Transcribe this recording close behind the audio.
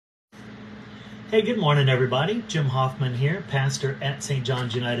Hey, good morning, everybody. Jim Hoffman here, pastor at St.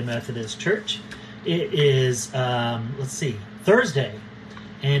 John's United Methodist Church. It is, Thursday,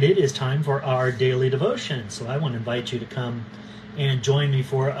 and it is time for our daily devotion. So I want to invite you to come and join me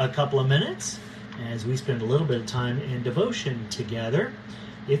for a couple of minutes as we spend a little bit of time in devotion together.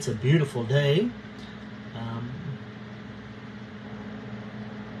 It's a beautiful day.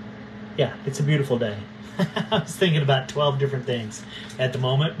 It's a beautiful day. I was thinking about 12 different things at the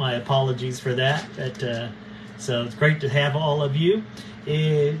moment. My apologies for that. So it's great to have all of you.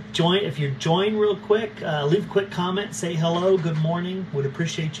 If you join real quick, leave a quick comment, say hello, good morning. Would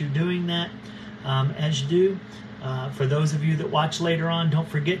appreciate you doing that as you do. For those of you that watch later on, don't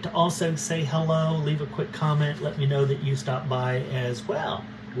forget to also say hello, leave a quick comment, let me know that you stopped by as well.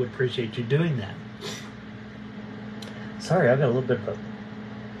 Would appreciate you doing that. Sorry, I've got a little bit of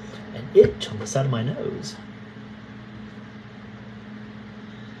an itch on the side of my nose.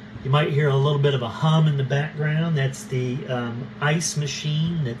 You might hear a little bit of a hum in the background. That's the ice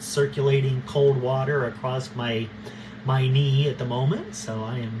machine that's circulating cold water across my knee at the moment. So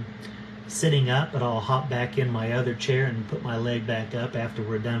I am sitting up, but I'll hop back in my other chair and put my leg back up after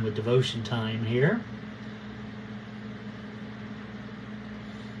we're done with devotion time here.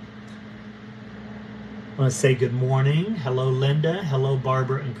 I want to say good morning. Hello, Linda. Hello,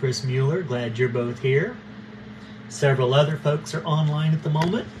 Barbara and Chris Mueller. Glad you're both here. Several other folks are online at the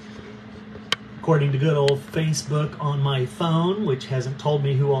moment. According to good old Facebook on my phone, which hasn't told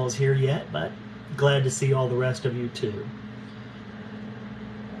me who all's here yet, but glad to see all the rest of you too.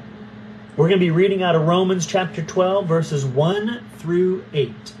 We're going to be reading out of Romans chapter 12, verses 1 through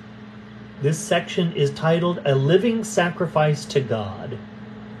 8. This section is titled, A Living Sacrifice to God.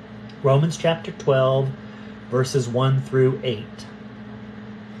 Romans chapter 12, verses 1 through 8.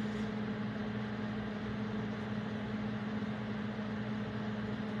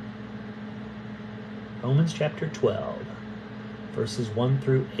 Romans chapter 12, verses 1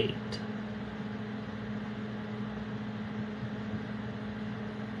 through 8.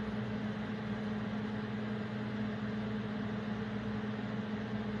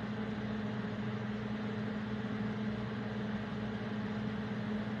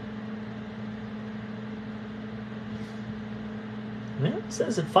 Well, it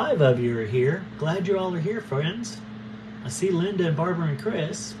says that 5 of you are here. Glad you all are here, friends. I see Linda and Barbara and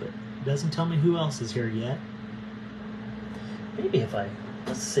Chris, but it doesn't tell me who else is here yet. Maybe if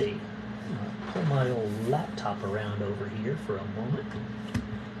let's see. I'm going to pull my old laptop around over here for a moment.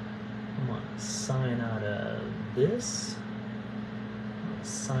 I'm going to sign out of this. I'm going to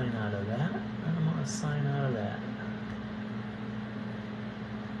sign out of that. And I'm going to sign out of that.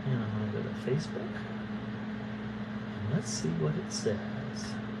 And I'm going to go to Facebook. Let's see what it says.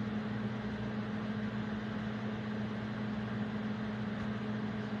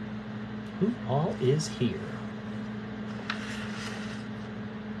 Who all is here?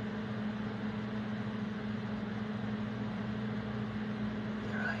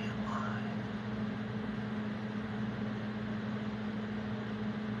 There I am live.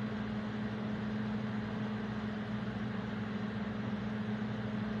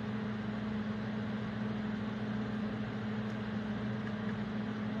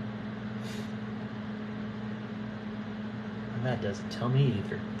 That doesn't tell me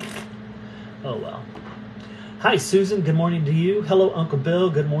either. Oh well. Hi Susan, good morning to you. Hello Uncle Bill,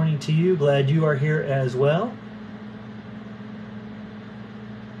 good morning to you. Glad you are here as well.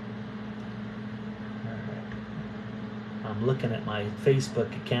 All right. I'm looking at my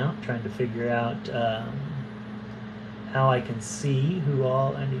Facebook account, trying to figure out how I can see who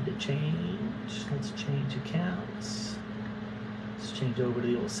all I need to change. Let's change accounts. Let's change over to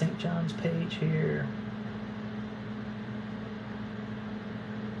the old St. John's page here.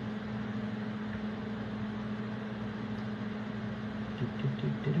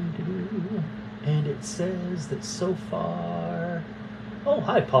 And it says that so far... Oh,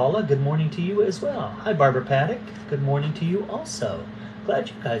 hi Paula, good morning to you as well. Hi Barbara Paddock, good morning to you also. Glad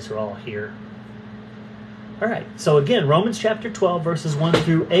you guys are all here. All right, so again, Romans chapter 12, verses 1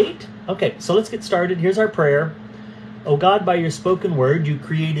 through 8. Okay, so let's get started. Here's our prayer. O God, by your spoken word, you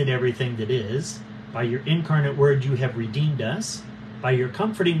created everything that is. By your incarnate word, you have redeemed us. By your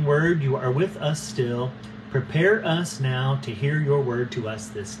comforting word, you are with us still. Prepare us now to hear your word to us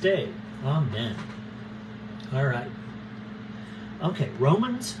this day. Amen. All right. Okay,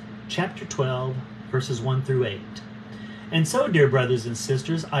 Romans chapter 12, verses 1 through 8. And so, dear brothers and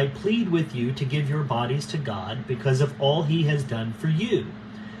sisters, I plead with you to give your bodies to God because of all he has done for you.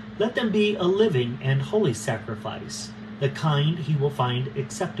 Let them be a living and holy sacrifice, the kind he will find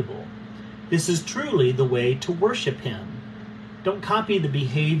acceptable. This is truly the way to worship him. Don't copy the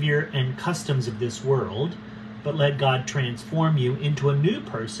behavior and customs of this world, but let God transform you into a new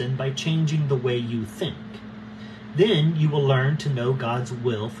person by changing the way you think. Then you will learn to know God's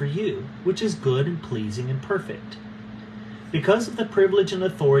will for you, which is good and pleasing and perfect. Because of the privilege and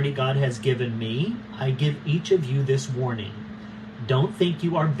authority God has given me, I give each of you this warning. Don't think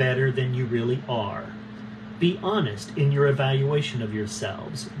you are better than you really are. Be honest in your evaluation of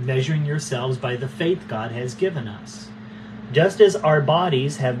yourselves, measuring yourselves by the faith God has given us. Just as our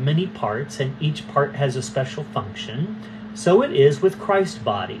bodies have many parts and each part has a special function, so it is with Christ's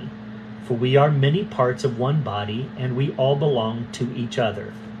body. For we are many parts of one body, and we all belong to each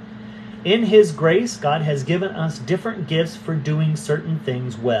other. In His grace, God has given us different gifts for doing certain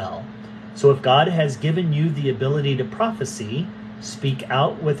things well. So if God has given you the ability to prophesy, speak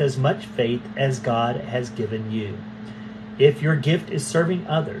out with as much faith as God has given you. If your gift is serving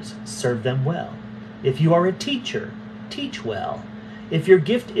others, serve them well. If you are a teacher, teach well. If your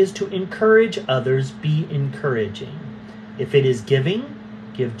gift is to encourage others, be encouraging. If it is giving,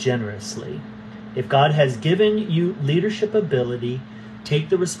 give generously. If God has given you leadership ability, take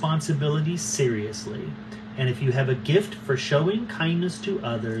the responsibility seriously. And if you have a gift for showing kindness to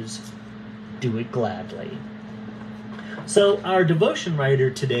others, do it gladly. So our devotion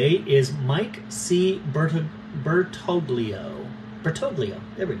writer today is Mike C. Bertoglio,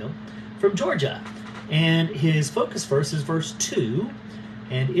 there we go, from Georgia. And his focus verse is verse 2,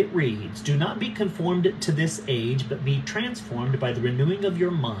 and it reads, Do not be conformed to this age, but be transformed by the renewing of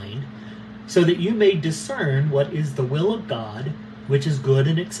your mind, so that you may discern what is the will of God, which is good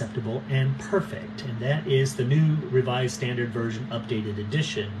and acceptable and perfect. And that is the New Revised Standard Version Updated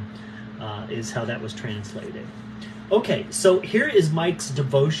Edition, is how that was translated. Okay, so here is Mike's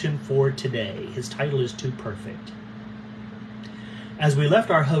devotion for today. His title is Too Perfect. As we left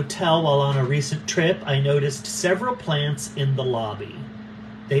our hotel while on a recent trip, I noticed several plants in the lobby.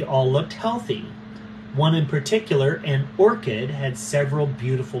 They all looked healthy. One in particular, an orchid, had several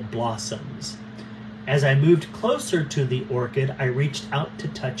beautiful blossoms. As I moved closer to the orchid, I reached out to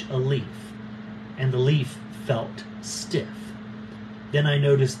touch a leaf, and the leaf felt stiff. Then I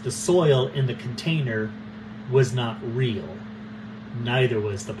noticed the soil in the container was not real. Neither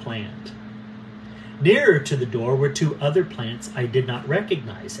was the plant. Nearer to the door were two other plants I did not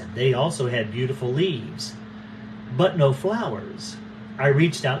recognize, and they also had beautiful leaves, but no flowers. I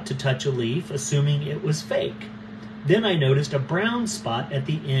reached out to touch a leaf, assuming it was fake. Then I noticed a brown spot at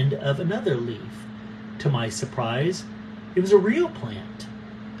the end of another leaf. To my surprise, it was a real plant.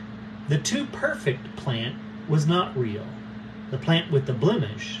 The Too Perfect plant was not real. The plant with the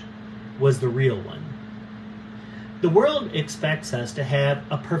blemish was the real one. The world expects us to have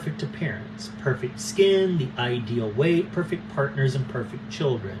a perfect appearance, perfect skin, the ideal weight, perfect partners, and perfect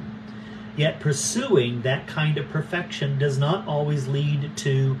children. Yet pursuing that kind of perfection does not always lead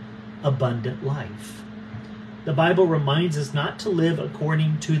to abundant life. The Bible reminds us not to live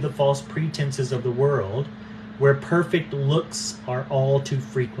according to the false pretenses of the world, where perfect looks are all too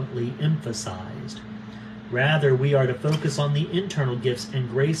frequently emphasized. Rather, we are to focus on the internal gifts and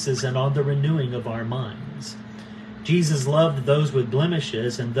graces and on the renewing of our minds. Jesus loved those with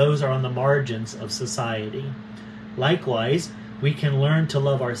blemishes, and those are on the margins of society. Likewise, we can learn to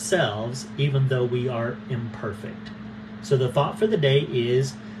love ourselves even though we are imperfect. So the thought for the day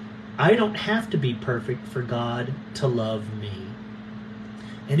is, I don't have to be perfect for God to love me.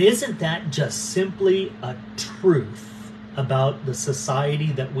 And isn't that just simply a truth about the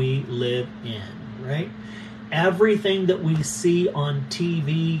society that we live in, right? Everything that we see on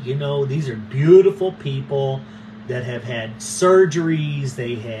TV, these are beautiful people that have had surgeries.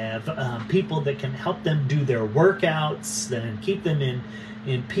 They have people that can help them do their workouts, that can keep them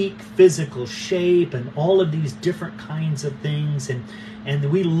in peak physical shape, and all of these different kinds of things.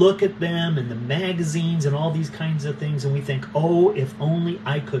 And we look at them in the magazines and all these kinds of things, and we think, oh, if only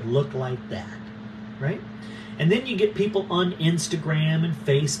I could look like that, right? And then you get people on Instagram and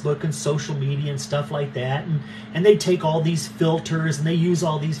Facebook and social media and stuff like that, and they take all these filters, and they use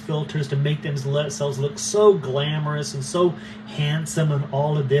all these filters to make themselves look so glamorous and so handsome and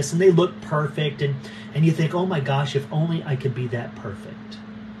all of this, and they look perfect, and you think, oh my gosh, if only I could be that perfect.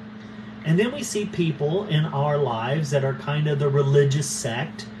 And then we see people in our lives that are kind of the religious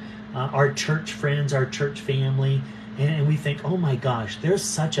sect, our church friends, our church family, and we think, oh my gosh, they're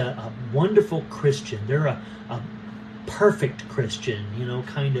such a wonderful Christian. They're a perfect Christian,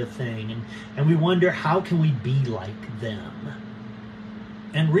 kind of thing. And we wonder, how can we be like them?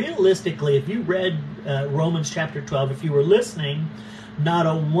 And realistically, if you read Romans chapter 12, if you were listening, not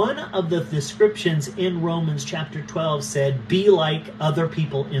a one of the descriptions in Romans chapter 12 said, be like other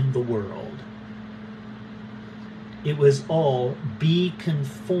people in the world. It was all be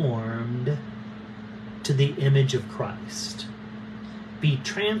conformed to the image of Christ. Be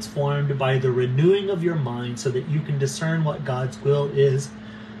transformed by the renewing of your mind so that you can discern what God's will is,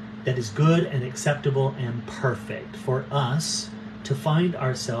 that is good and acceptable and perfect, for us to find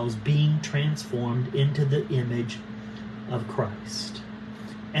ourselves being transformed into the image of Christ.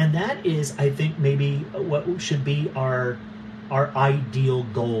 And that is, I think, maybe what should be our ideal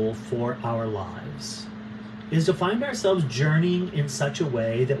goal for our lives, is to find ourselves journeying in such a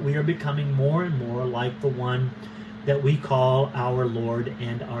way that we are becoming more and more like the one that we call our Lord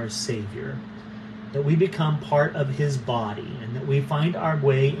and our Savior, that we become part of his body, and that we find our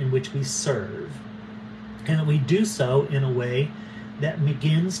way in which we serve, and that we do so in a way that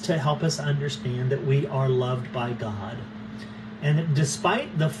begins to help us understand that we are loved by God, and that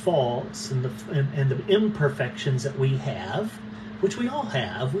despite the faults and the imperfections that we have, which we all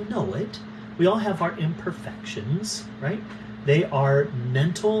have, we know it, we all have our imperfections, right? They are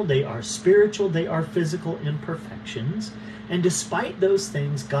mental, they are spiritual, they are physical imperfections. And despite those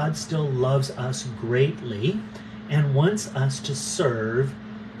things, God still loves us greatly and wants us to serve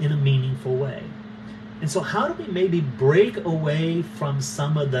in a meaningful way. And so how do we maybe break away from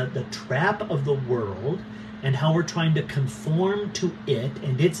some of the trap of the world and how we're trying to conform to it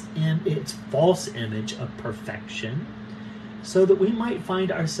and its false image of perfection, so that we might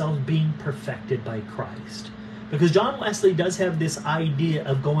find ourselves being perfected by Christ? Because John Wesley does have this idea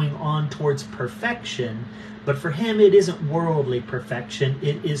of going on towards perfection, but for him it isn't worldly perfection,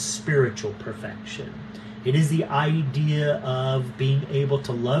 it is spiritual perfection. It is the idea of being able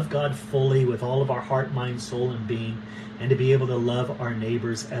to love God fully with all of our heart, mind, soul, and being, and to be able to love our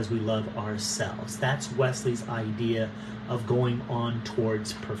neighbors as we love ourselves. That's Wesley's idea of going on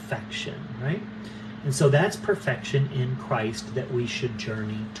towards perfection, right? And so that's perfection in Christ that we should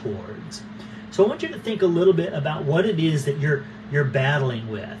journey towards. So I want you to think a little bit about what it is that you're battling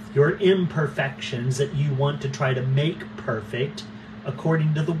with, your imperfections that you want to try to make perfect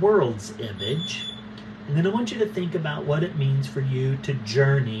according to the world's image. And then I want you to think about what it means for you to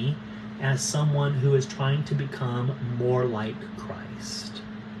journey as someone who is trying to become more like Christ,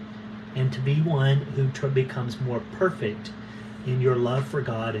 and to be one who becomes more perfect in your love for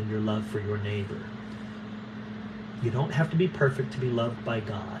God and your love for your neighbor. You don't have to be perfect to be loved by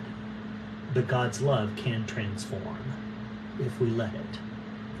God, but God's love can transform if we let it.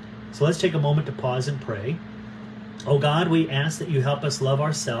 So let's take a moment to pause and pray. Oh God, we ask that you help us love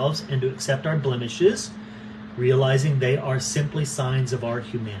ourselves and to accept our blemishes, realizing they are simply signs of our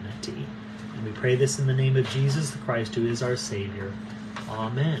humanity. And we pray this in the name of Jesus the Christ, who is our Savior.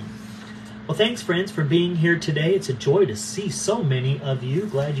 Amen. Well, thanks, friends, for being here today. It's a joy to see so many of you.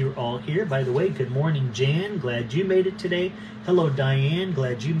 Glad you're all here. By the way, good morning, Jan. Glad you made it today. Hello, Diane.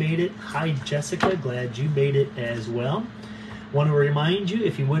 Glad you made it. Hi, Jessica. Glad you made it as well. Want to remind you,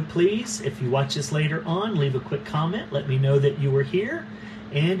 if you would please, if you watch this later on, leave a quick comment. Let me know that you were here.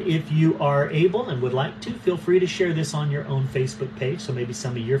 And if you are able and would like to, feel free to share this on your own Facebook page, so maybe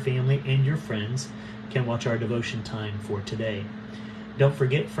some of your family and your friends can watch our devotion time for today. Don't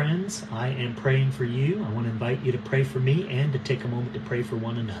forget, friends, I am praying for you. I want to invite you to pray for me and to take a moment to pray for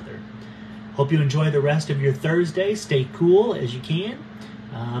one another. Hope you enjoy the rest of your Thursday. Stay cool as you can.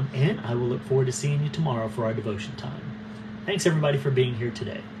 And I will look forward to seeing you tomorrow for our devotion time. Thanks, everybody, for being here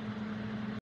today.